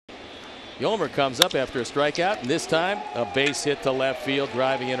Yolmer comes up after a strikeout, and this time a base hit to left field,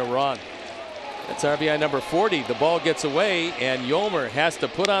 driving in a run. That's RBI number 40. The ball gets away, and Yolmer has to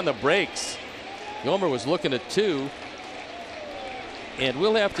put on the brakes. Yolmer was looking at 2. And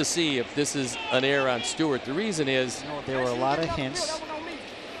we'll have to see if this is an error on Stewart. The reason is there were a lot of hints.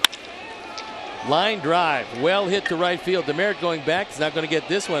 Line drive, well hit to right field. Demeritte going back. He's not going to get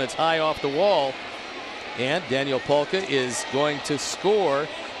this one. It's high off the wall. And Daniel Polka is going to score.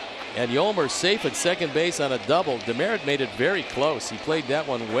 And Yolmer safe at second base on a double. Demeritte made it very close. He played that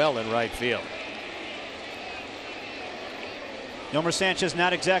one well in right field. Yolmer Sanchez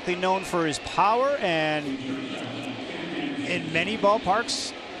not exactly known for his power, and in many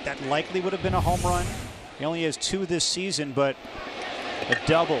ballparks that likely would have been a home run. He only has 2 this season, but a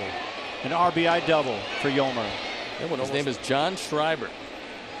double, an RBI double for Yolmer. His name is John Schreiber,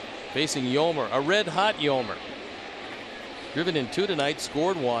 facing Yolmer, a red hot Yolmer. Driven in 2 tonight,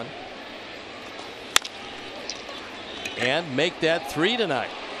 scored 1. And make that 3 tonight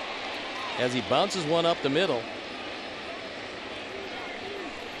as he bounces one up the middle.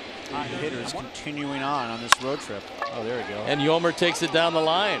 Hot hitters continuing on this road trip. Oh, there we go. And Yolmer takes it down the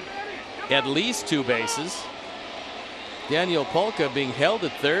line. At least 2 bases. Daniel Polka being held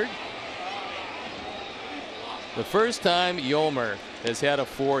at third. The first time Yolmer has had a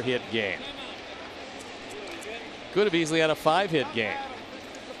 4-hit game. Could have easily had a 5-hit game.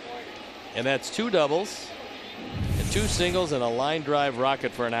 And that's 2 doubles and 2 singles and a line drive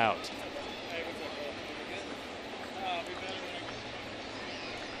rocket for an out.